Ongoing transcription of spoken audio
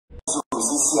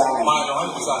Sisiana. My no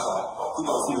one Sasa. Who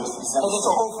does you? So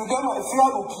if you don't if you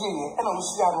are okay, and I'm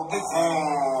sure I'll get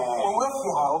yeah.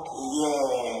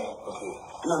 Okay.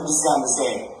 No, this time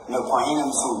say no point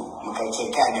in so muka check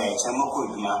out the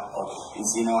chamakudma.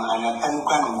 It's and I can't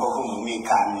go home make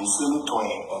a soon toy.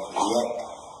 Yet,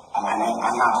 I'm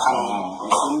not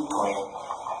soon toy.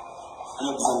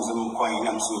 No, some coin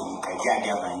I'm soon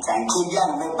Kajaga and Tidian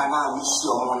make banana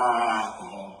mission Mona.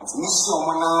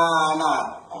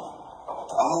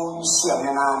 Oh, see,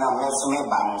 I'm not a man.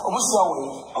 Almost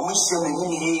always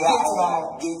here.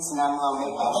 Gates now,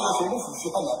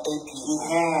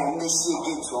 they see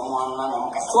gates on one man.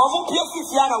 So I hope you're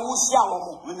 50 years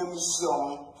when I'm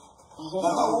mission.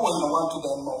 Want to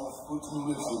them.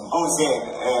 Oh, say,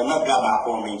 not grab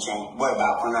for me, boy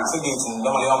back on us again.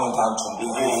 Nobody want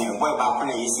to boy back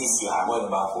on a easy, boy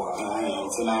back for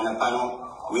it's a man panel.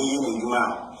 We need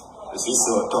man.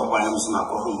 Siso top one is my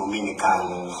home Dominica.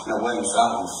 No one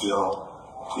shall feel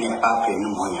near Papa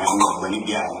no more when you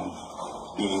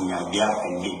being a beer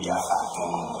and be beer.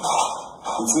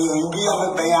 See, you be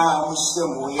a bear,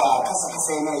 we are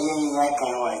Casacana, I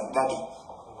can write daddy.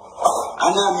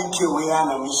 And now you kill we are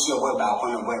no Monsieur Web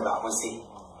on a web, I will say.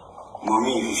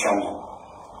 Mommy, you shall.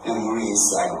 And raise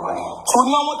that way. So,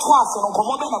 no more twice on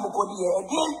Commodore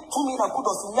again, 2 minutes could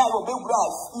have seen that big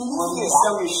grass.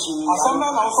 Some men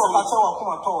also catch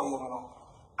our toy,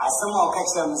 As some more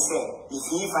catch them say, if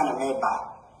you find a neighbor,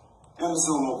 then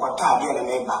zoom what I get a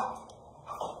neighbor. Now,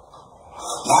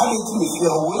 let me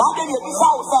feel what did you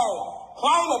say?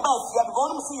 Why the best? You are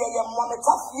going to see a mother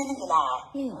tough feeling now.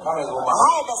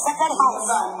 The second house.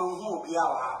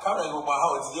 Carry over my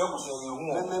house, you will say you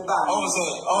won't. Also,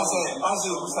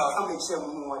 come and share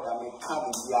more than may come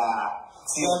here.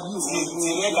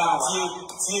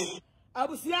 I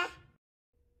was here.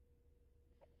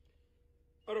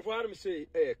 Out of what I'm saying,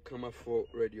 come for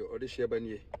radio or the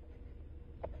Shabani.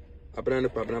 A brand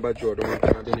of Pabnaba Jordan,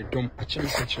 and then you don't achieve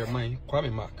such a mind.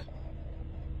 Kwame Mark.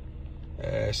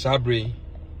 Sabri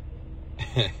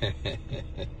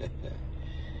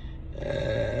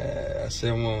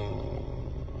Asemo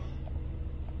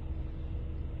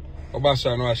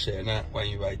Obasa no share na when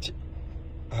you write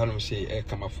Hanum say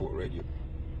come for radio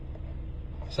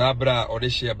Sabra or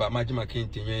this year but Majima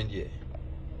continue in the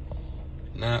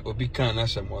na obi kan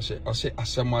asem o say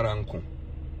asemaranko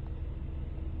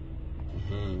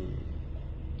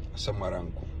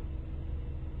asemaranko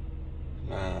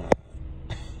na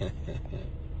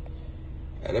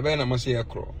Elebena must say a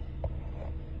crow.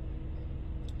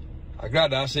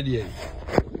 Agradaa said, "Ye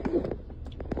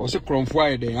was a crom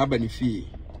Friday, Abany fee.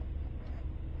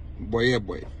 Boy,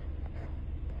 boy.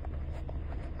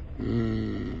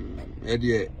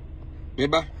 Eddie,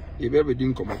 Beba, a baby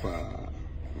didn't come up.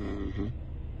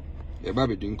 A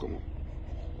baby didn't come up.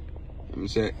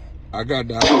 Say,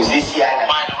 Agradaa.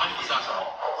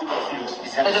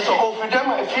 I just hope for them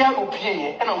if you have a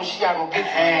pay and I'm sure I'll get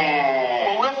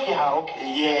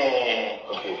yeah.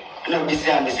 Okay. No, this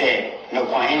time say, no,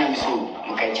 I'm so,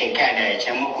 okay, check out the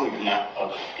Chamakudma.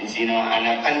 And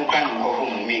I can't go home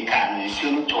and make a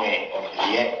soon toy.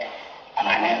 Yet,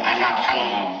 I'm not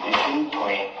soon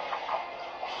toy.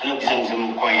 Look,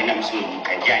 some coin, I'm so,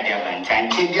 Kajaga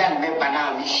and Tidian,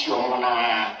 Bebana, Mission.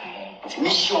 I'm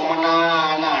sure I'm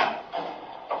not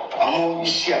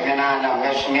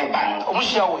ban. I'm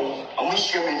sure I'm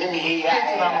here.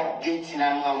 Gates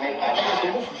now,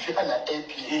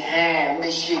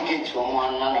 may she get to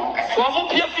one. So I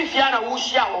hope you're 50 years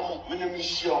when I'm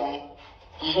mission.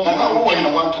 I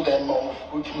want to them.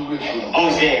 Oh,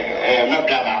 say, no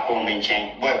blabber for me,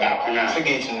 chain. Boy back on us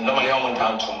again. Nobody on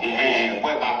town to me.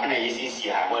 Boy back on a easy,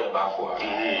 what about for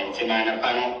the man of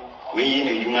panel? We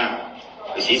know you, ma'am.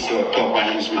 This is your top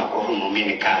one of my home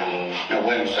Dominica. No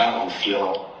one shall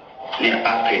feel near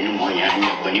Papa no more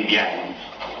when you behind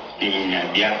in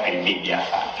a beer and big beer.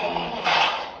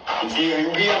 See,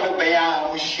 and we are a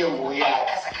bear, we show we are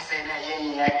Casacana,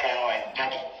 I can write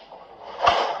daddy.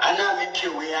 And now make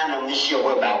you we are no mission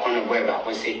web back on the web, I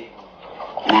will say.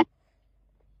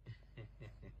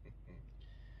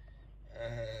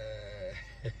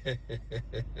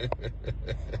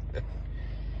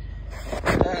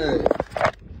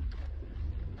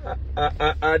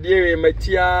 Dear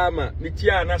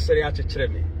Mitia Nasari at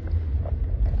Chemi.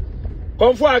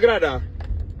 Come for Agradaa.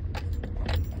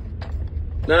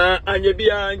 Na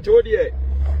Anyabia and Jodie.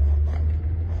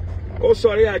 Oh,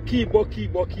 sorry, I keep boki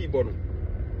bono.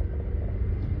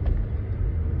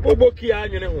 Oh, boki, I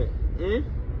know.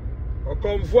 Or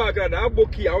come for Agradaa,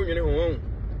 boki, I know.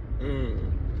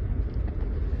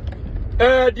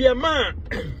 Dear man,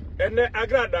 and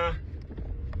Agradaa.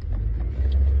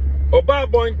 Oba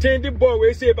bonten the boy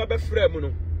we say baba frame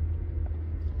no.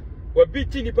 We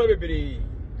beating the baby.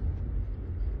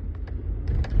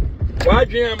 Why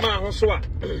dream man ho so a?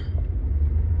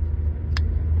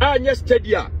 Anya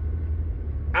steady a.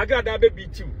 Agradaa be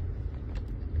beat you.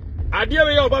 Ade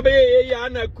we your baba ye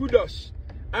ana kudos.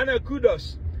 Ana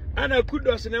kudos. Ana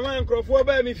kudos na man krofo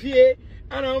ba mi fie.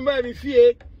 Ana ba mi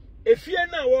fie. E fie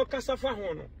na wo kasafa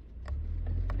ho no.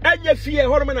 Anya fie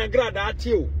ho no na Agradaa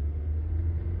ate o.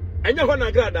 Anya ho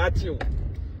na Agradaa ate o.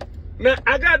 Na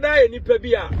Agradaa e nipa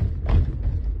bi a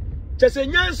chese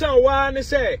nyansa wa ne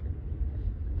se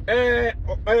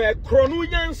kronu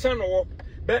nyansa no wo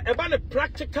be eba ne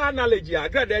practical knowledge ya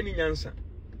Agradaa ni nyansa.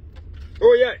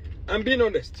 Oh yeah, I'm being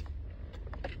honest.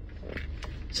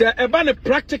 Say eba ne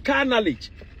practical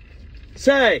knowledge.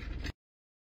 Say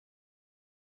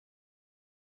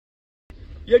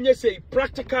yenye say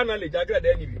practical knowledge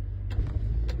Agradaa ni bi.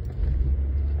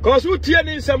 Cause who tie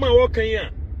ni nsema wo kan ya.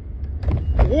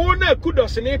 Wo na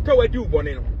kudos ne pe wadi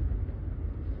ubone no.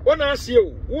 Wona ase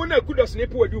o, wo na kudos ne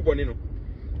pe wadi ubone no.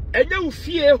 Enya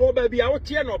ufie ho ba bia wo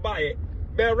tie no baaye.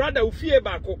 Be rather ufie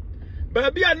baako. Ba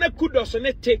bia na kudos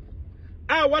ne te.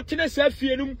 Ah what na sa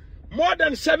fie num more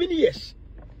than 7 years.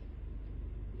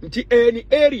 Nti any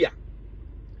area.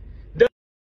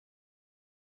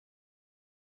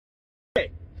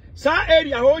 Sa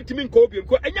area ho ntimi nko obi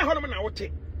nko enya ho no na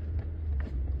wote.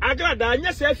 Agradaa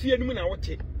nya sa fie num na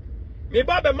wote. Me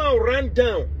baba ma run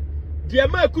down. The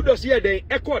ma kudos here den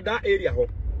echo that area ho.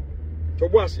 To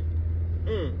boase.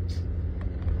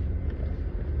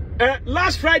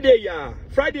 Last Friday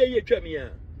twa me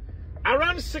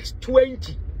around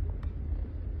 6:20.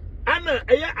 Ana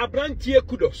eya abrantie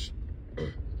kudos.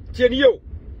 Tieni yo.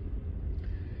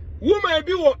 Woman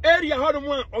bi wo area ho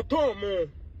no a oton mo.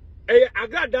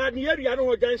 Agradaa ni area no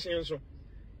ho junction so.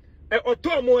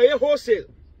 Oton mo wholesale.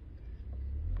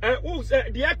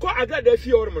 The echo Agradaa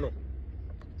fie ho no.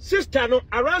 Sister no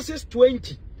around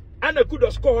 6:20. Ana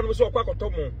kudos ko ho no so kwa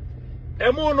koton mo.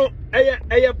 Emo no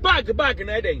bag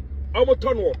na eden. Omo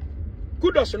ton wo.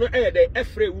 Kudos no dey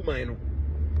efre woman no.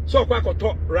 So kwa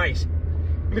koton rice.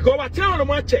 Because what tell no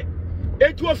ma che.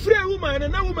 Etu ofre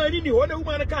woman na woman ni ho na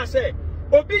woman ka say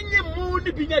obi nyimu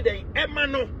ni bi nya den ema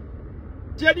no.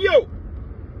 Tiadio.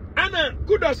 Ana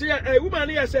kudos ya woman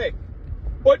ya say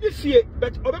odi fie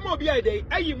but obema obi ide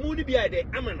ayi mu ni bi ide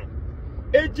ama no.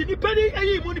 Enti ni pani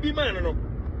ayi mu ni bi man no.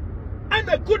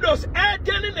 Ana kudos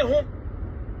dane ne ho.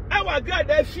 Awa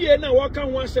Agradaa fie na wo ka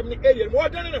ho asem ni area mo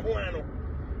dane ne ho ano.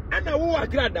 Ana wo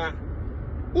Agradaa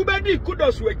ubedi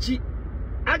kudos wachi.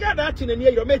 Agradaa ti na ni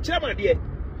ayiro me chema de.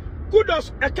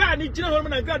 Kudos aka ni gina ho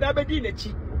na Agradaa bedi na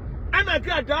chi. Ana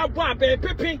Agradaa bo abe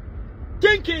pepe.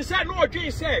 Thinking say no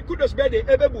odwen say kudos be de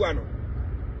ebebuwa no.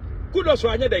 Kudos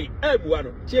wa anya dey ebuwa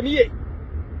no. Tie me ye.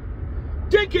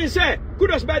 Thinking say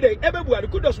kudos be de ebebuwa no.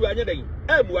 Kudos wa anya dey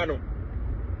ebuwa no.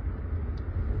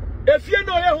 Efie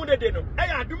no ye hu de no.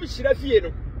 Eya adum hira fie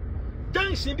no.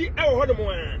 Junction bi e wo ho no mo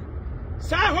an.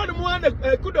 Sa ho no mo an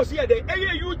kudos ye dey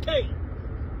eye U10.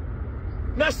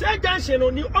 Na say junction no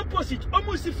ni opposite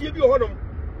almost fie bi ho no.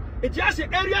 It just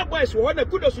area boys wo na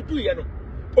kudos do ye no.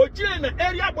 Ojire na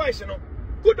area boys no.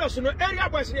 Kudos no area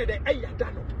boys ne dey eya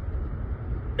da no.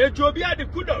 Ejobi ade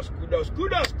kudos.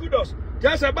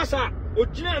 Just a basa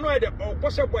ojire no e dey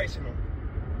opposite boys no.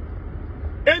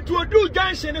 Entu odu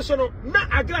junction so no na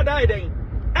Agradaa den.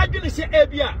 Adwene se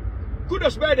ebia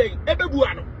kudos be den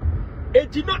ebebuwa no.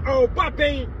 Enti na oba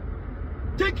pen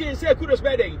taking say kudos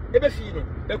be den ebe fi no.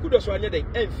 Be kudos anya den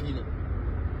emfi no.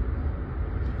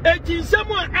 Enti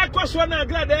nsemu akoso na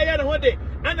Agradaa ya ne ho de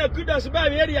ana kudos be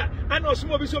area ana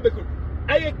osmo bi so beku.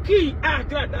 Aye key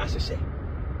Agradaa sese.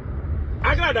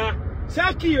 Agradaa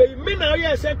sa key me na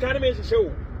ye se kan me sese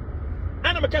o.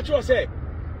 Ana me catch you say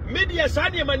media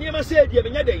sani maniema say die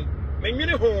menya den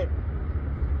menwene ho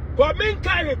ko men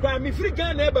kai kwa me free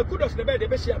Ghana e ba kudos na be de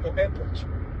be sia mo airport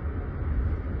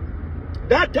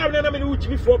that time na me uchi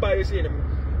me for by say nem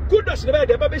kudos na be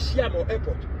de be sia mo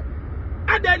airport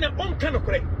adan na on kan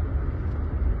kore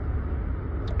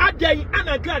adan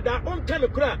ana Agradaa on kan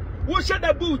kore wo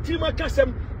shada bu ti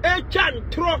makasem e chan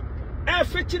tro e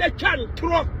fetire chan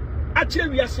tro a kire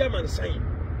wiase amansan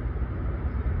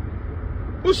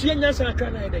usuye nyansa aka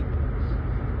na eden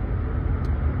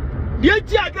die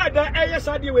ti Agradaa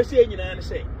eyesa de we se nyina ne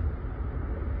se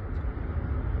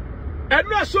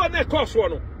enu so na course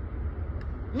no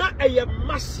na eye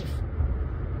massive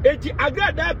enti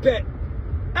Agradaa pe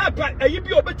ayi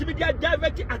bi obetimi dia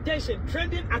divert attention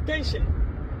trending attention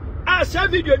asa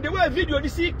video the way video ni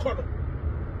si kono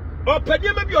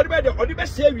opanye ma bi odi be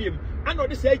se wiem ana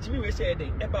odi se agimi we se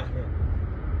eden eba ho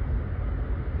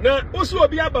na osu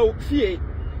obi aba fie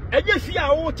Eye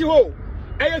fia wo ti ho.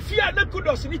 Eye fia na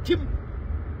kudos ni tim.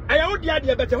 Eye wo dia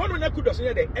de bete hono na kudos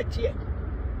ye de etie.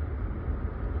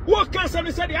 Wo kan sam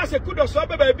ni say de ase kudos so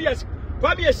baba bi as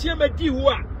kwa me esie ma di wo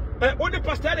a. Oni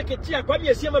pastor le ketia kwa me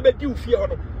esie ma be di wo fie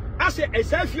hono. Ase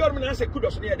esa fie hono na ase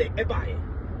kudos ne de e bae.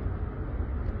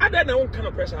 Ada na won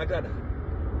kan pressure Agradaa.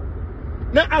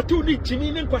 Na atu ni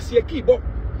jimi ni nkwase akibo.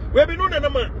 We be no na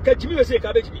ma ka jimi we say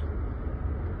ka be jimi.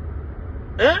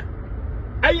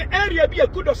 Aye area be a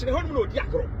kudos ne hono no di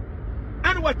agro.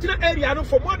 And what area no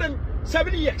for more than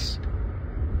 7 years.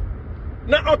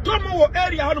 Na otomo wo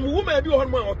area hono woman bi hono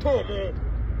ma otomo.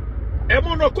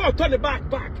 Emo no ko oto ne back.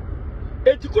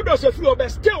 Eti kudos afri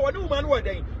obeste woni woman no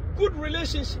den. Good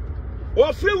relationship.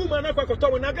 Or free woman akwa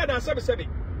kotomo na Agradaa sebe.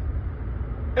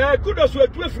 Kudos we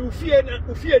do afri ufie na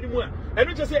ufie ni mu a.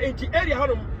 Eno che say enti area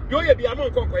hono yo ye bia no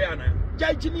nkonkoya na.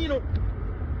 Jai chini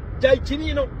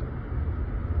no.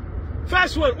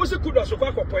 First one was a kudos so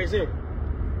kwa poison.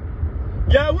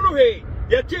 Ya wunu he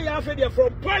ya tie ya afa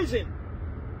from poison.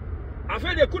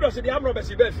 Afa de kudos de amro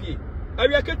besi be fie.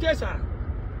 Awia ketesa.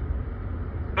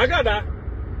 Agradaa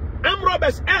amro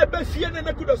bes be fie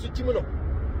na kudos timu no.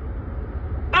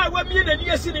 Wa mie na ni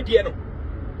asi ne de no.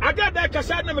 Agradaa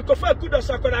kasa na me kofa kudos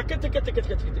akoda kete.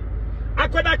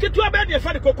 Akoda ketu aba de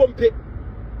fa de kokompe.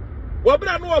 Wa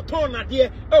bra no oton na de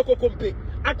e kokompe.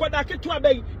 Akoda ketu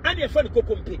aba yi ane fa de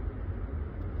kokompe.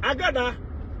 Agradaa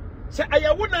se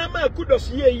ayawo na ma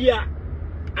kudos ye yi a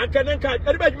ankanenka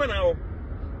eribadwuma na wo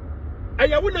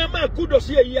ayawo na ma kudos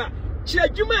ye yi a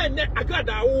chiadwuma ne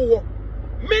Agradaa wo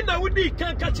me na wodi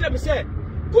kan ka kire me se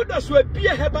kudos we bie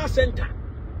herbal center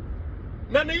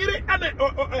na ne yire ana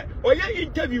oye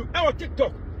interview e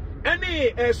TikTok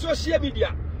any social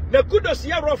media na kudos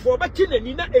ya rofo ba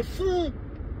kinani na efu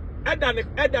eda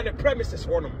ne premises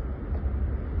wono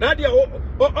na dia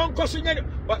onkoso nya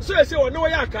so ese wono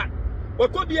ya aka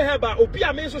wakobi heba obi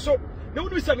ame so na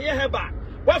wonu se me heba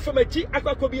wa famachi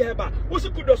akwakobi heba wo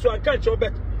su kudos anka nche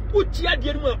obet uti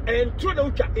ade nu entro na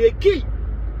utwa eki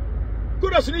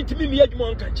kudos ni ntimi mi adwuma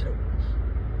anka nche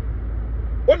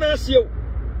wona asie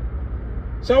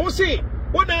sa wo se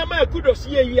wona ma kudos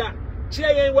ye yi a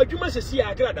kire yen wadwuma sesi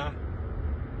Agradaa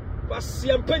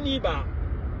wasiampani ba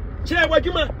kire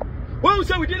wadwuma wo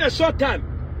say within a short time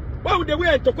wow the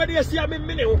way to kwade asia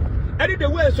me ho and the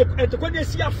way so to kwade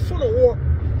asia fono wo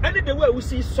and the way we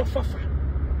see suffer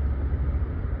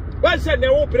one say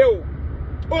na wo pre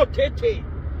o tete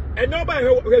and nobody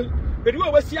we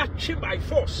do we see action by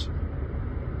force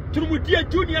turumudi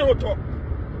junior hoto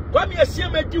kwa me asia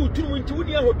ma di turumudi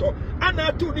junior hoto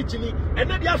ana to ni jini and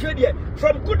na dia afa de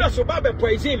from kudos baba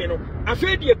poison me no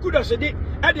afa de kudos de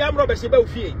e de amro be se ba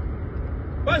ofie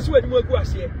once we mu agu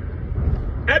ase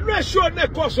and no show na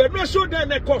course and no show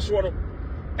na course no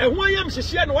and who am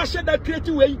hihie na wa share that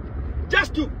creative way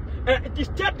just to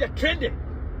disturb the trending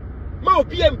ma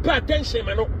obi am pay attention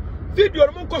ma no video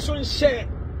no monko so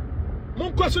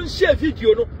share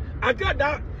video no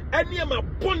Agradaa any am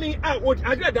boni out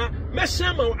Agradaa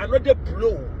message ma another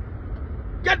blow.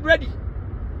 Get ready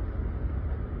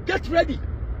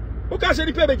who can say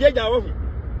the pebe jeja wo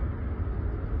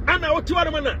ana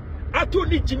otiwa no na ato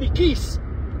ni Jimmy Keys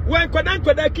when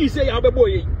kwada Keys say ya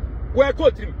beboye we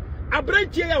kotrim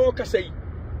abrantie ya wo kasa yi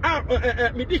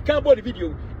me di can board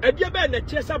video e dia be na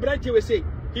chesa abrantie we say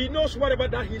he knows whatever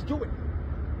that he's doing.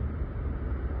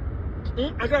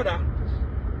 Agradaa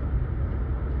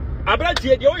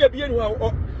abrantie dia o ya bie nu ha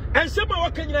ensema wo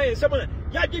kanyina ensema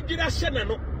ya gidira hye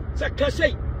no say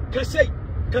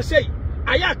kasei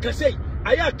aya kasei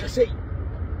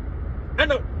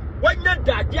ana wanya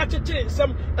da dia tete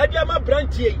nsem adia ma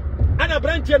brantie ana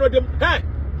brantie no dem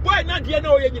boy na dia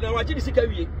na oye nyina waje ni sika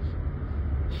wie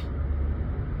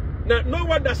na no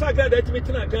wonder Agradaa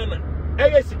timiti na Ghana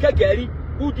eye sika gari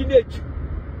udi na etu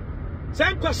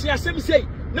san kwase asem sei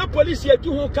na police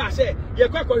etu ho ka say ye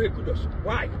kwakwa hwe kudos.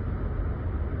 Why?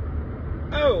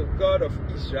 Oh God of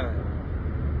Israel.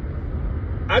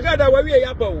 Agradaa we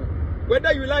yaba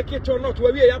whether you like it or not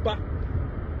we yaba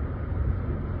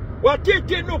what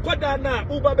tete no koda na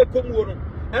uba be komu no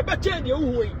e be change de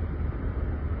uhu yi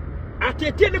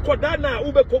atete ne koda na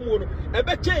ube komu no e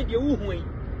be change de uhu yi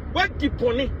wa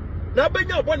dipone na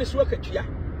benya obone so akatua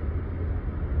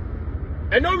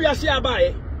eno wiase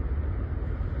abae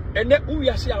ene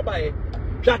wiase abae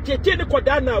twa tete ne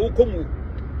koda na ukomu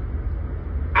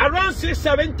around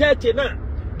 7:30 na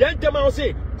then them I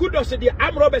say kudos the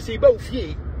amro be se ba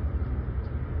ofie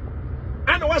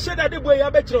ana wa said that the boy ya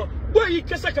betro boy yi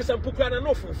kasa mpukura na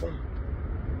no funfun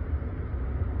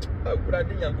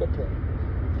Agradaa nyankopon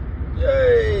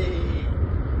yey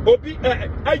obi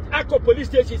akọ police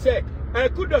station say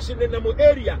kudos in the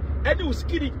area any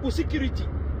security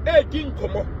din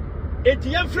komo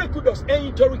enti yamfre kudos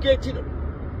interrogating no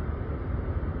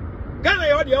Ghana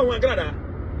yo de ho Agradaa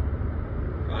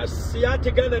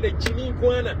asiate Ghana de chini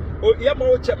kwana o yema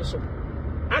wo chem so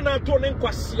ana to ne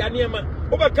nkwase anema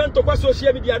obakanto kwa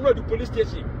social media no the police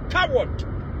station coward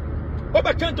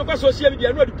obakanto kwa social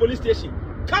media no the police station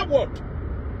coward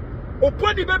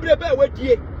opodi bebrebe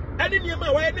wadie ani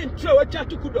niema wa ne ntua wa cha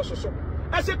to kudos so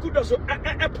ase kudos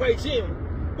e poison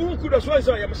kudos wa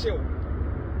zo yam shew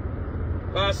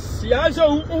asiaza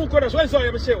kudos wa zo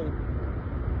yam shew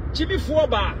chimifo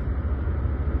ba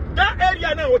that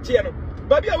area na wote no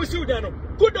baby a wusi udan no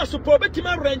kudos so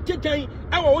betima rent kan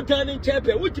awo udan ne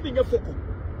nchepe wutimi nya foko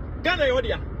Ghana yo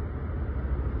dia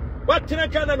watena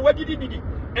Ghana no wadidi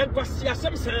enkwasi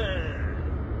asem san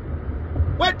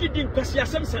wadidi enkwasi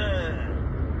asem san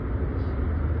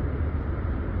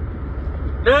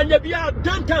na anya bia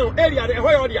downtown area e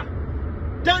ho yo dia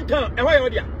downtown e ho yo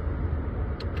dia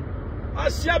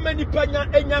asia mani panya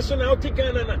enya so na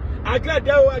Ghana na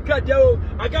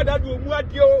Agradaa do mu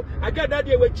adio Agradaa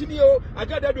de wachini o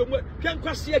Agradaa do mu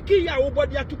twankwase ki ya wo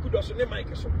body atukudo so ne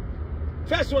mic so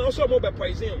first one also mo be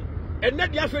poison and na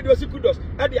dia fe de osikudos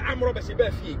e de amro be se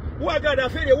ba fie wo Agradaa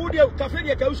fe de wo de cafe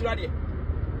de ka usura de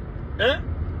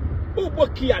o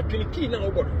boki adwini ki na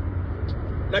wo bodo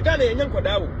na Ghana yenya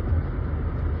nkoda wo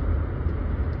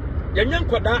yenya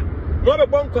nkoda no be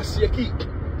bon kwase ki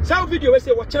sao video we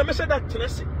say watch me say that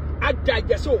tenase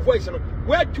adage so voice no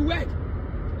word to word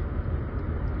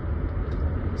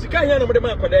sika here no mo de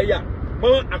ma akoda ya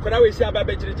mama akoda we say aba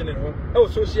be girigine no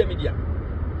e social media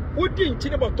wodi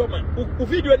nchine botoma u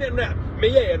video ne na me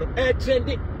ye no e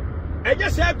trendy enye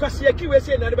say kwase aki we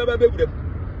say na de baba bewuram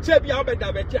say bia obe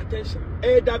divert attention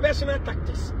diversional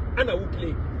tactics ana we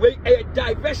play we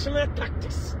diversional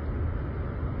tactics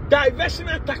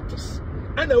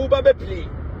ana we baba play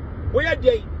we ya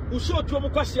dey uso tuo mu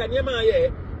kwase anema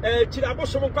ye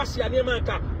chiraboso mu kwase anema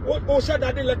nka o sha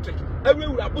that electric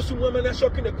awura aboso mu amana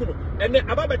shock na kuno ene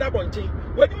ababeda bonten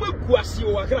wani maguase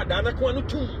o Agradaa na kwa no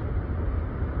tum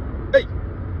hey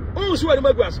o so wani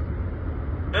maguase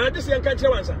this yankan kire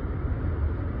wansa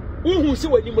uhu se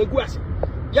wani maguase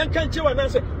yankan kire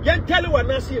wananse yankale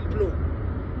wananse emplo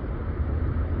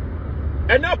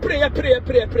and now pray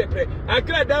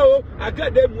Agradaa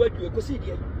mu adu ekosi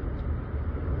die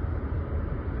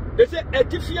they say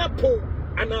etifia po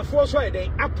and a force why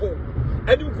they apple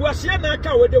and guasia na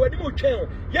ka we de wadi mo twen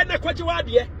ye na kwaje wa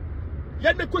de ye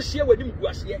na kosie wadi mo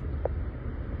guasia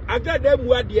Agradaa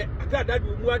mu ade Agradaa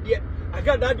do mu ade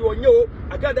Agradaa de onye o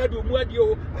Agradaa do mu ade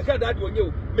o Agradaa de onye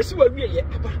o mesi wa wie ye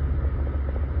aba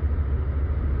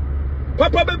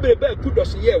papa bebrebe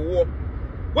kudos ye wo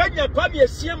wanya kwame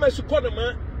esia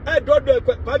masukonoma dodo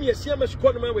kwame esia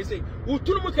masukonoma we say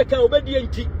utunu mu keka obedi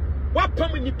enti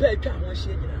wapam nipa atwa ho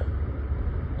ahye nyina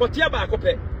KWASIABAA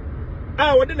kope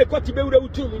wode ne kwati bewura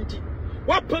utum nti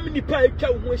wapam nipa atwa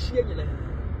ho ahye nyina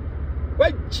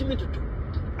wajimi toto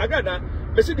Agradaa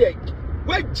mesi de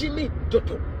wajimi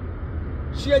toto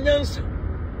sia nyansa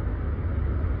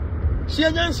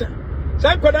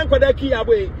san kwada ki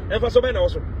aboe emfa so be na wo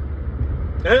so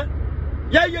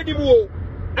ya yedi mu o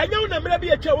anya na mra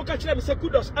bi atwa wo ka kire me se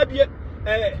kudos abie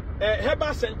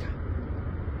herbal center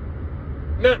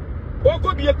na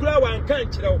woko bi ekura wan kan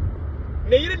kire wo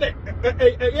ne yiri ne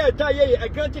ye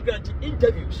grant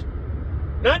interviews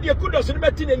na de kudos no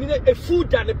beti ne ni e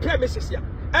food and premises ya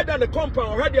ada ne compound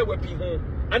already we bi ho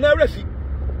ana rafi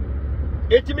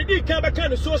etimidi kan ba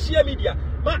kan social media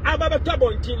ma ababa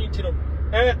tabontin ntino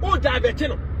o da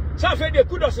betino sa fe de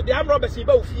kudos de amro besi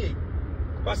ba ofie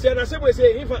Pastor na sebo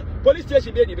say hifa police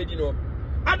station be di no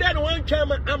ada no wan twa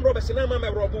ma am robbers na ma me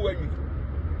robo wanwi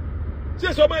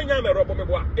se so ma nya me robo me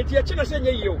boa enti ye chi na se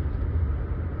nya yie o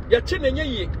ye chi na nya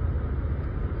yie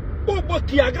o bo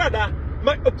ki Agradaa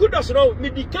ma kudos no me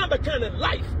di kan ba kan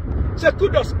life se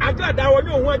kudos Agradaa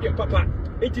wonyo ho ade papa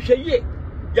enti hwe yie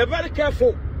you very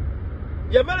careful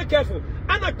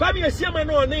ana kwame esiama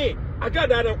no ne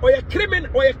Agradaa no oye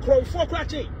criminal oye kromfo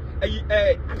krache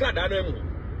Agradaa no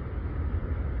emu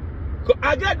ko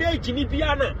Agradaa jini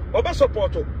bia na oba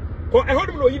support ko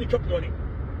ehodum no yini chop money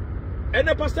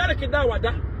ene pastor kida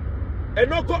wada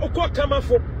eno ko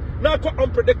kamafo na ko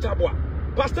unpredictable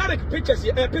pastor pictures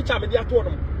picture me dia to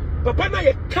no papa na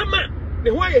ye kama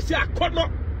ne ho aye se akono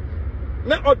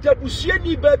na odabusie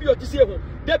ni ba bi otise ho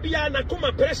da bia na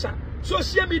koma pressure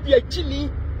social media jini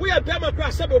we abema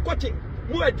kra sebe okote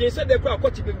mu agense de kra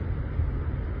okote be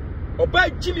oba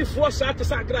jimi fo sa te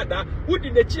sa Agradaa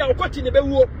wudi na chi okote ne be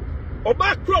wuo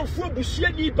oba kromfo busie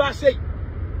ni ba sei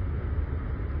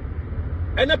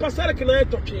ene pastor kina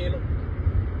etotwe no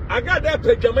Agradaa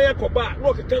pejamaya koba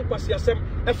no kekan kwasi asem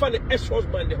e fa ne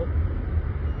ex-husband de ho.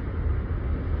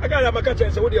 Agradaa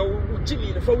makacha say wo de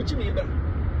ujimi ne fa ujimi bra.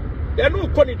 They no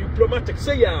call diplomatic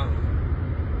say ya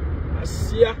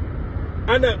asia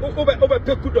ana over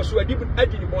pe kudos we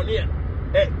adini monia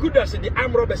kudos the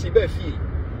arm robbers be fie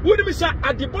wodi mi sa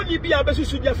adiboni bia be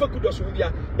susu dia fa kudos wo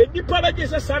bia enipa ba je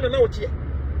say sa na wo tie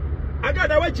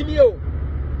Agradaa wa jimi o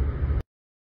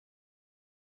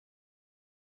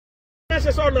na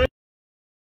se so na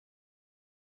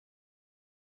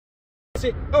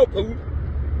se o pawu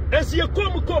ensie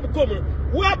kom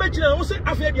wo abegina wo se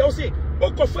afa dia wo se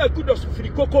okofa kudos firi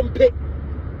kokompe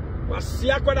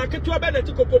wasia kwada ketu abena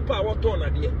ti kokompa woton na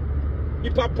de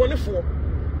ipa ponefo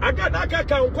Agradaa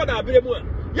kaka nkoda abremu a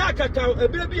ya kaka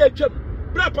abire bi atwam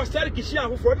bra pastor kishi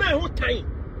ahofo na ho tan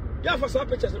ya fa sa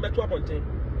pictures meto abonten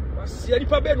wasia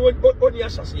nipa be no oni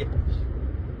asase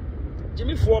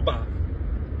jimi fo ba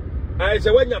ai ze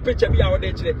wanya picture bi a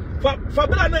wode kire fa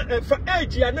bra na fa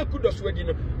age ya na kudos wadi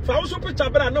no fa wo so picture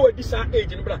bra na wadi sa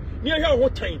age no bra ni ehwe ho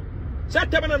tan se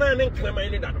temana na ne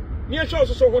nkraman ni da no ni ehwe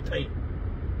so ho tan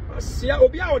asia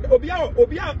obi a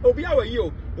wa yi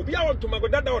o obi a won to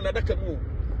magodada on adaka mu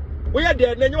we ya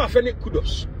de na nyi wa fa ne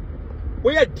kudos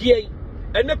we ya die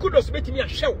ene kudos betimi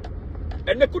ahwew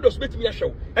ene kudos betimi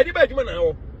ahwew eni ba adwuma na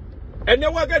ho ene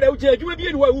wa Agradaa uji adwuma bi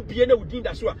eni wa ubie na udin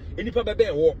da so a enipa bebe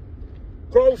wo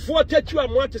kronfo tatu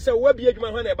amoate se wa bi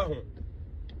adwuma ho na eba ho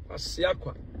asia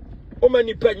kwa o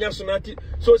manipa nya so na ati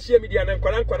social media na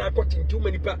nkwara akotinti o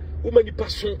manipa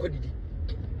so nkodidi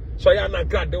so ya na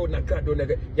Agradaa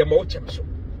na ya ma wo chem so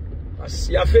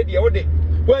asia fe de wo de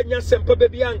wa nya sempa ba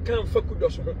bi anka mfa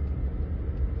kudos ho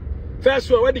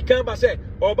first one we kan ba say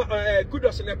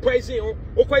kudos na poison ho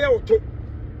okoya woto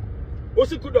o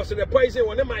si kudos na poison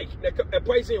wo ne mic na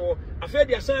poison wo afa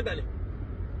de asan dane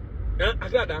na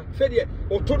Agradaa fe de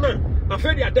oto na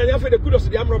afa de adane afa de kudos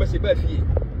de amro ba se ba fie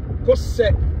ko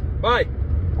se bye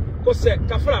ko se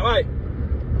kafra bye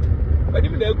wani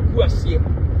mi na agu ase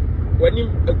wani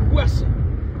agu ase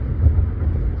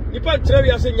nipa nkyerɛ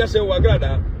wi ase nya sɛ wo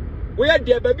Agradaa wo ya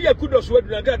de ba bi akudos wadu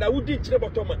na Agradaa wudi nkyerɛ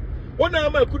bɔtɔma wona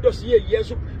ama akudos ye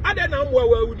yeso ade na amwa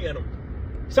wa wunia no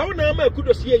sa wona ama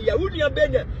akudos ye ya wunia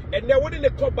benya enne wode ne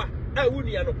koba a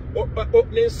wunia no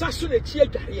ne nsa so na chi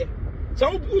adware sa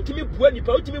wutimi bua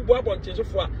nipa wutimi bua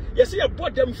bɔntensofo a yɛse yɛ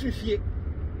bɔdam fifie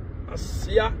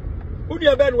asia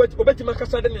wunia ben obetima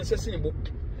kasa de ne nsa sinbo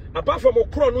apart from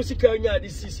okro no sika nya ade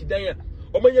sisi dan a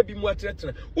omanya bi mu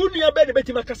atretena wunia ben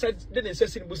betima kasa de ne nsa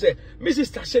sinbo se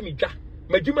Mrs. Tashemi dwa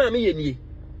madwuma me ye nie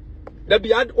da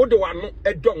biad ode wano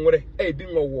edonwre bi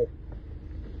nwowo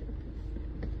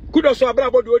kudos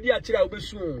abrabo de odi akira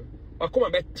obesu wakoma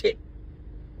bete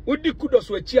udi kudos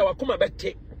wachi a wakoma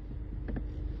bete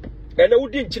ene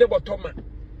udi nkyire botoma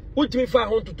utimi fa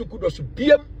ho ntutu kudos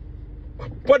biem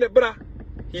abode bra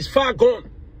he's far gone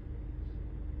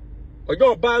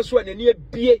ojo ba so anani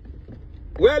abie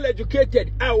well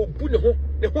educated a obu ne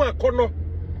ho akono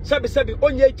sabi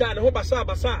onye ita ne ho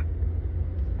basa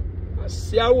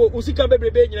asiawo usika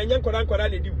bebrebe nyina nyankwara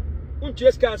ne diu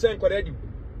untu sika ansa nkwara diu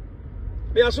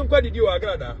me aso nkwa didi o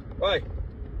Agradaa why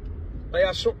I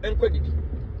aso nkwa didi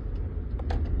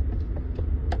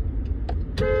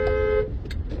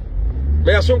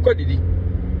me aso nkwa didi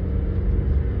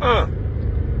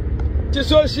ti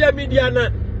social media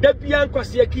na da bia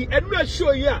nkwase aki enu a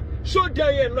show yi a show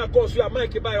dan ye no akoso a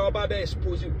mic ba ya oba be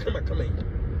expose you kama yi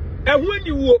ehu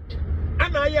ani wo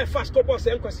ana ye fast couple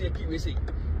se nkwase aki we sei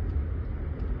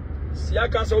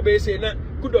siaka so be say na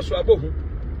kudos abohu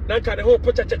na nka de ho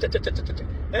pocha cha doctor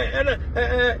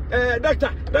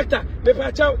me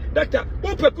pa cha doctor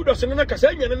wo pe kudos no na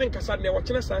kasa nya ne nkasa ne wo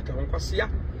kene sa ka ho kwasea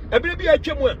ebire bi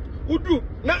atwemu a udu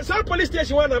na sa police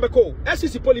station one na beko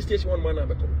SCC police station one man na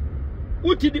beko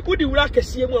udi wura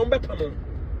kase mu a mbepam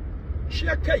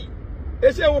hia kai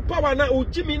ese wo power na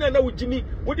ujimi na ujimi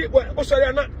udi wo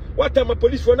sori na watama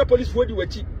police for na police for di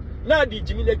wachi na di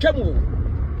jimi na twemu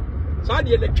sa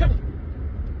de na twem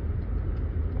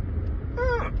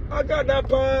Agradaa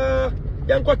pa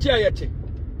yankoti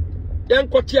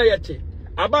ayete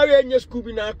abawe enye school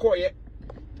bi na akoye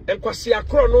enkwase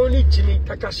akro no ni jimi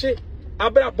kakashe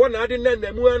abra bona ade na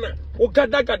namu ana wo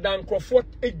gada nkrofo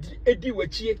edi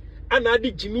wachie ana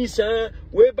ade jimi sa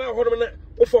we ba hono na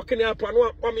wo fokene apa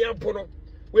no ame apo no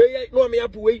we no ame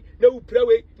apo we na upra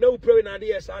we na ade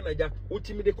yes anaja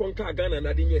utimi de konka Ghana na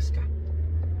ade nyeska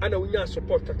ana unya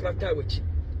support kakrata wachi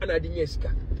ana ade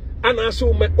nyeska ana so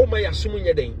o ya sum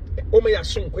nye den o ya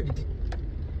sum kwadidi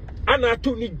ana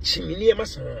to ni jimi ni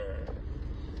emasa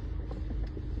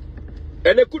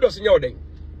ene kudos nye oden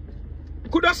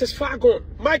kudos is far gone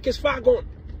Mike is far gone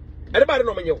everybody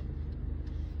no menyo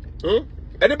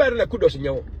Anybody na kudos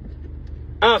nyawo.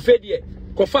 Fedie,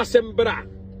 kofa sembra.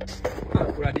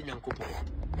 Kurade nyankopo.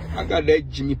 Agradaa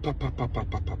Jimmy papa.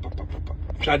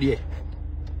 Shadie.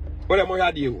 Wala mo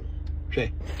yade o.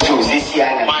 Hwe. So sisi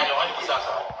ana.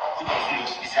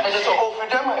 So over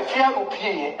them if you go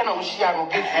pay and I'm share go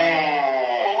get.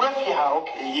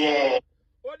 Yeah.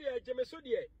 What the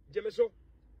Jemeso.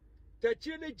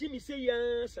 Tachire na Jimmy say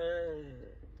yes.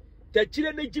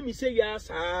 Tachire na Jimmy say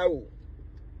yes.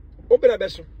 Obera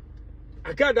beso.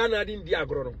 Agradaa na adi ndi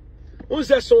agro no.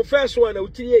 Unse so first one na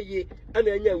utiri ye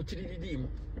ana anya utiri didi mu.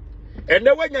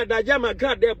 Ene wanya daja ma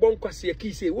Agradaa bon kwase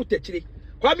akise utachire.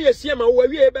 Kwa me asia ma wo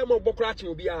awie be mo bokra che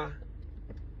obi a.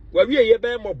 Wa wie ye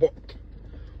be mo bo.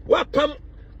 Wa pam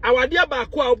awade ba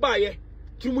ko a wo ba ye.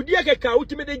 Turumudie keka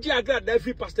utime de gi Agradaa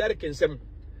free pastor kensem.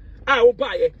 A wo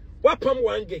ba ye. Wa pam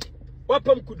wange. Wa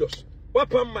pam kudos. Wa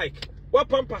pam Mike. Wa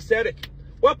pam pastor.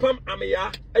 Wa pam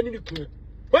ameya ani ni kunu.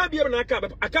 Wa bia na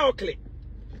aka okle.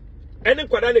 Ene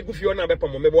kwada na gufi ona be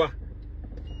pam mebo a.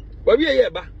 Wa wie ye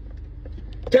ba.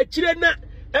 Tachire na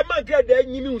e ma Agradaa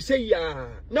nyimi hu se ya.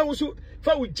 Na wo so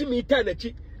fa wo Jimmy ta na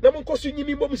chi. Na mo nkoso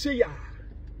nyimi mbom se ya.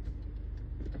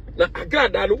 Na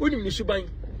Agradaa no onim ni suban.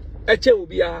 E che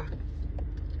obi a.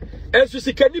 Enso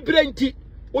sikani brenti.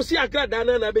 Wo si Agradaa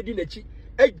na na bedi na chi.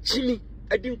 E Jimmy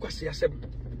adi nkwase asem.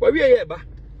 Wa wie ye ba.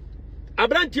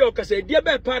 Abranti okase die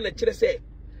be pa na kire se.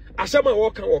 Asem a wo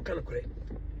kan no kore.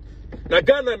 Na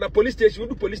Ghana na police station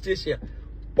du police station.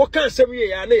 Wo kan asem wie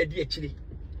ya na ye di akire.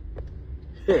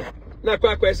 Na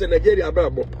kwa ese Nigeria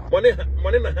abrabo.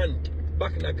 Money na hand,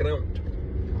 back in the ground.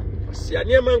 Si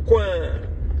anyema nkwa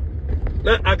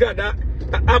na Agradaa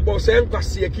abo se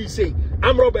nkwase aki sei.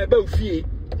 Amro ba ofie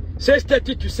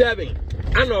 6:30 to 7.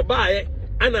 Ana obae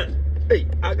ana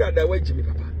Agradaa wa Jimmy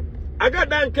papa.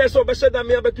 Agradaa nke so be sheda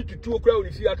me abetututu okura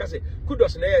onifie aka se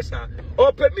kudos na yesa.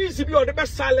 O permisi bi on the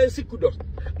best silence kudos.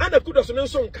 Ana kudos no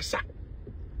nso nkasa.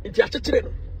 Nti achechire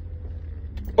no.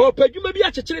 O padwuma bi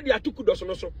achechire di atu kudos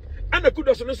no so. Ana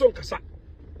kudos no so nkasa.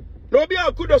 No bi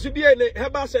a kudos bi ne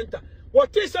Herbal Center.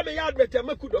 What is some yard better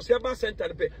ma kudos Herbal Center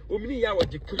ne pe. Omini ya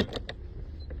wajiku.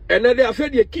 Ena de afa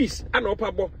de kiss ana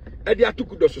opabo e de atu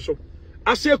kudos so.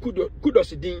 Ase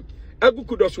kudos din. Agu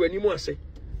kudos wani mu ase.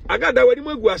 Agradaa wani mu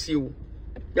agu ase o.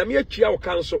 Nyame atua wo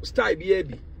kanso style bi e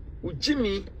bi. Wo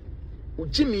Jimmy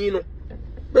no.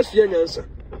 Besu ya nyansa.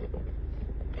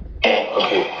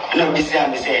 Okay. No this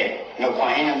am say no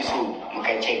kwa ina mso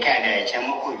mukacheka da cha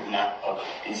mukuduma.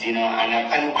 Zino ana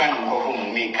pankwan ko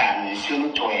hu meka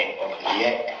nsu toye.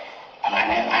 Ye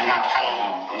ana pala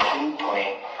nsu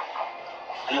toye.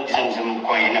 No this am some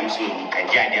kwa ina mso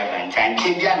mukaja da bantan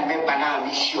ke dia me bana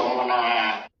mi shi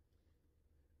omona.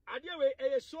 Ade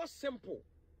we so simple.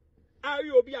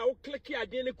 Ayi obi a wo click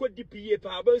ade ne ko DPA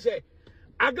pa ba say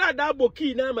Agradaa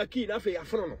boki na maki na fe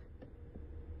afro no.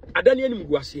 Adani anim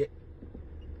guase.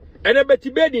 Ene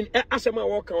beti bedin asema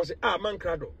wo kan say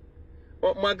Amankrado.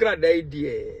 O Agradaa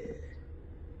die.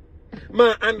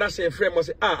 Ma Anderson frame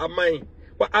say aman.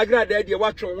 Wa Agradaa die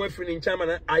wa twon ho afiri nchama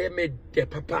na aye me de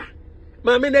papa.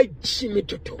 Ma me na Jimmy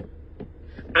toto.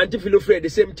 Anti filo frame the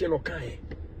same thing no kan.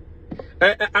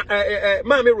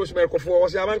 Ma me Rosemary Kofo wo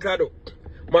say Amankrado.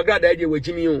 Agradaa die wa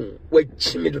Jimmy o wa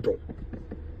Jimmy toto.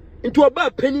 Into oba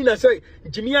penny na say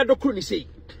Jimmy adokru ni say.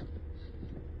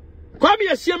 Kwa mi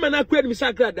asiama na kwed mi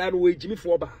Agradaa no we Jimmy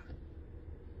fo ba.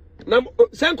 Na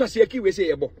sankwase ki we say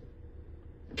yebo.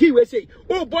 Ki we say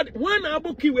oh but one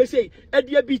abo ki we say e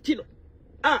dia biti no.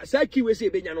 Say ki we say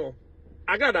benya no.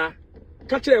 Agradaa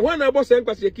ka kire one abo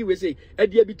sankwase ki we say e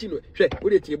dia biti no. Hwe wo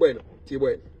de tie boy no. Tie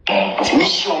boy. Mi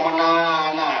shi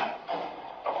omona na.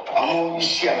 Amu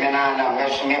shi amena na me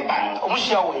so me ban. Omu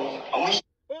shi awe.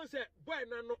 Omu say boy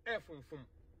na no efumfum.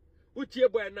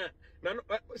 Utie boy na no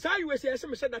say you say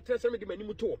me say that trust me de mani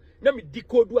muto na me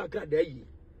decode Agradaa yi.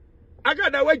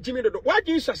 Agradaa wa Jimmy dodo. Wa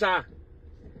jin sasa.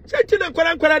 Say tina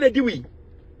kwara na diwi.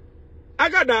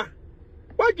 Agradaa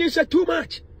wa jin say too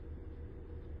much.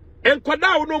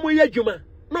 Enkwada wo no mo ye adwuma.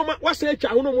 No ma wa say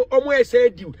atwa wo no mo e say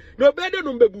diu. Na obede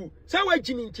no mbebu. Say wa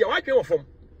Jimmy ntia wa dwen wo fom.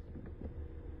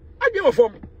 Adwen wo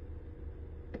fom.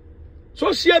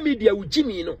 Social media wo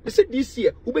Jimmy no. Me say this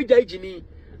year wo be jai Jimmy.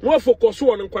 No focus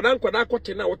on nkwada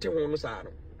akote na wote ho no saa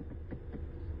no.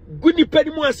 Guni pedi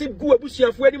mu ase gu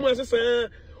abusuafo adi mu ase saa.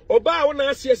 Oba wo na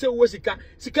ase ase wo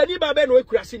sikani ba be na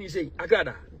wakura se ni sei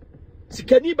Agradaa.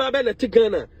 Sikani ba be na te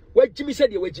Ghana wa Jimmy se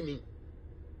de wa Jimmy.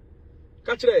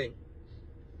 Ka kire.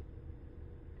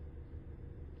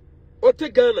 O te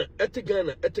Ghana.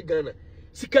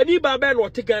 Sikani ba be na o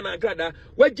te Ghana Agradaa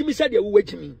wa Jimmy se de wa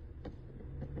Jimmy.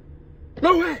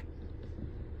 No way.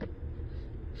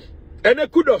 Ene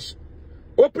kudos.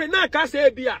 Opre na ka se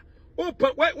bia open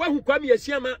why who kwame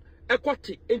yesiama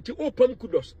ekoti enti open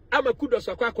kudos ama kudos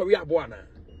akwa we abo ana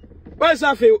why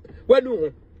say fe wanu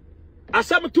ho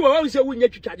asam to wa say wunya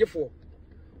twitwagefo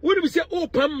wonu bi say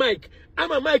open mic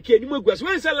ama mic anim aguas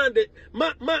when say London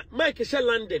mic say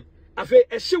London afi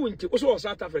ehye wunti wo so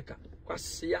South Africa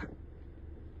kwasia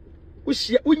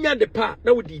wuhia wunya de pa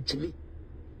na wodi jimi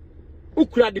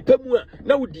ukura de pamu a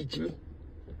na wodi jimi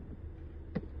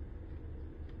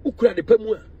ukura de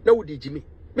pamu a na wodi jimi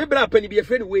me bra pani be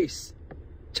friend ways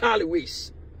Charlie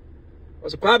ways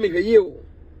was kwa me hwe o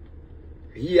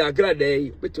yi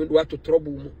Agradaa betu ndo wato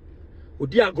trouble mu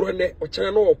odi agro ne o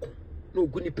kyana no oko na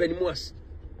ogu ni pani mu as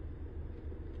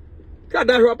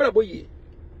kada hwe abra boye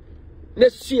na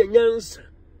sue nyansa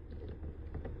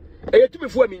eyetumi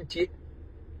fu amintie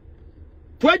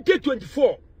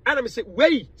 2024 ana me say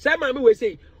wey say ma me we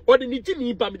say odi ni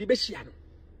jimi ba me de be hia no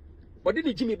odi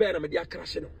ni jimi ba na me de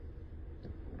akrahye no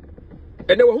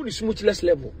ene wo hu ni smoothness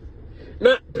level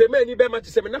na premier ni be ma te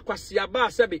se me na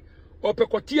KWASIABAA sebe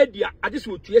opekote adia ade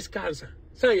se otues cancer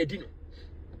san ya di no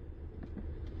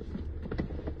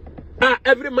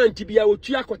every month bia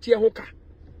otu akote ho ka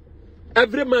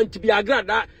every month bia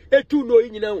Agradaa etu no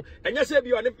nyina ho enya se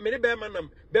bia me ne be ma nam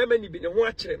be ma ni bi ne ho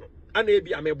akere no ana e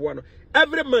bia mebo no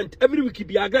every month every week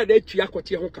bia Agradaa etu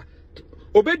akote ho ka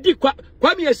obedi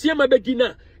kwame asiema bedi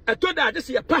na eto da ade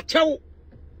se ya pa chew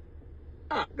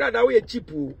Agradaa we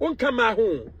cheap won kama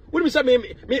ho woni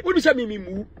bi sa me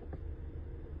mu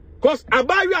cause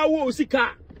abayu awo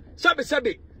osika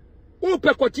sabe wo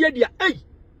pekote dia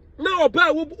na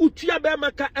oba wo utua be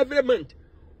maka every month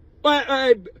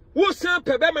wo san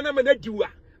pe be na na diwa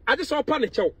ade so pa ne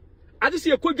chew ade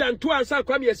se ekodwa nto ansa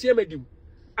kwame asiema diw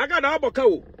Agradaa oboka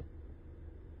wo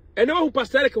ene wo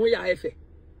pastor ke ho ya efe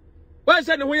wa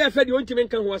se ne ho ya efe de ontime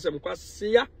nka ho asem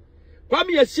kwasia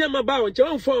kwame asiema ba won che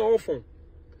won fon ofon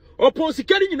opon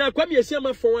sikari nyina kwame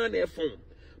asiema fon ana efon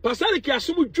pastor ke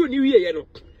asum dwu ni wie ye no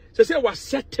se wa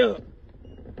settle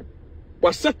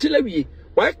wie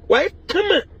why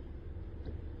come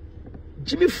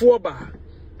Jimmy Foba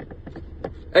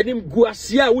enim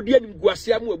guasia wodi enim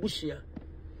guasia mu abusua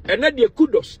ena de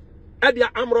kudos ade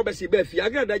amro be se ba fi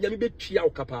Agradaa nyame betua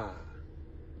okapa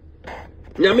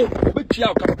nyame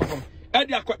betua okapa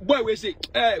ade boy we say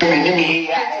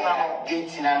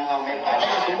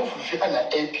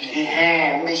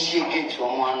me shi get wo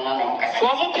mo na na mka so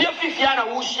wo pia fifia na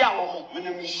wo hia wo me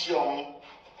na me shi o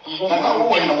na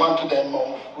wo na want to them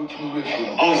mo wo tinu refi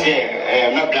on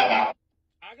say me bla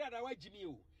Agradaa wa Jimmy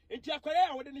o enti akware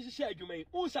a wo de ne hihia adwuma yi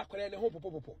wo sa akware ne ho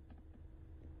popopopo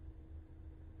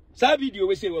sa video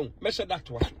we say won me share that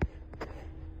one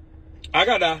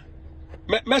Agradaa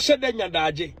me share da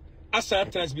nyadaaje asa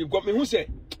trans bi go me hu say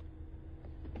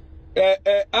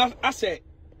ase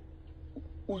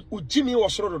u Jimmy wo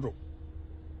soro dodo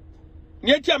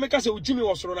ni eti ameka se u Jimmy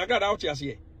wo soro na Agradaa out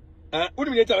ase wo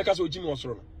ni eti ameka se u Jimmy wo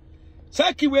soro no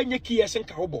saki we nye ki yesen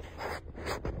ka hobo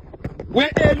we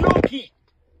low key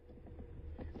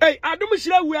adum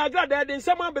shire we Agradaa de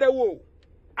nsema bre wo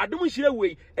adum shire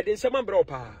we e de nsema bre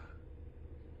opa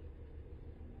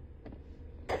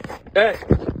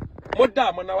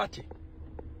moda mo na wate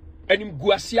enim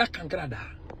guasia kan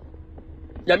Agradaa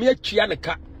nyame atua ne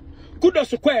ka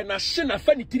kudos kwa na hye na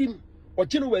fa ni tirim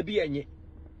oche no wa bi enye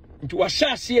nti wa hye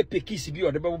ase epekisi bi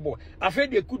ode bebo afa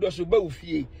de kudos ba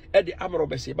ufie e de amro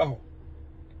bese ba ho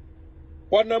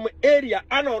wonam area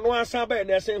ana ono asa ba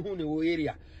na esen hu ne wo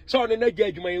area so ne na gya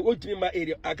adwuma yi wotimi ma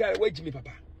area aka wajimi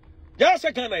papa ja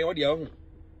se kan na ye ode ho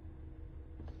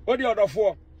ode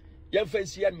odofo ye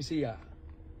fancy ya mi se ya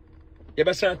ye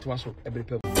be san to aso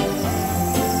ebrepam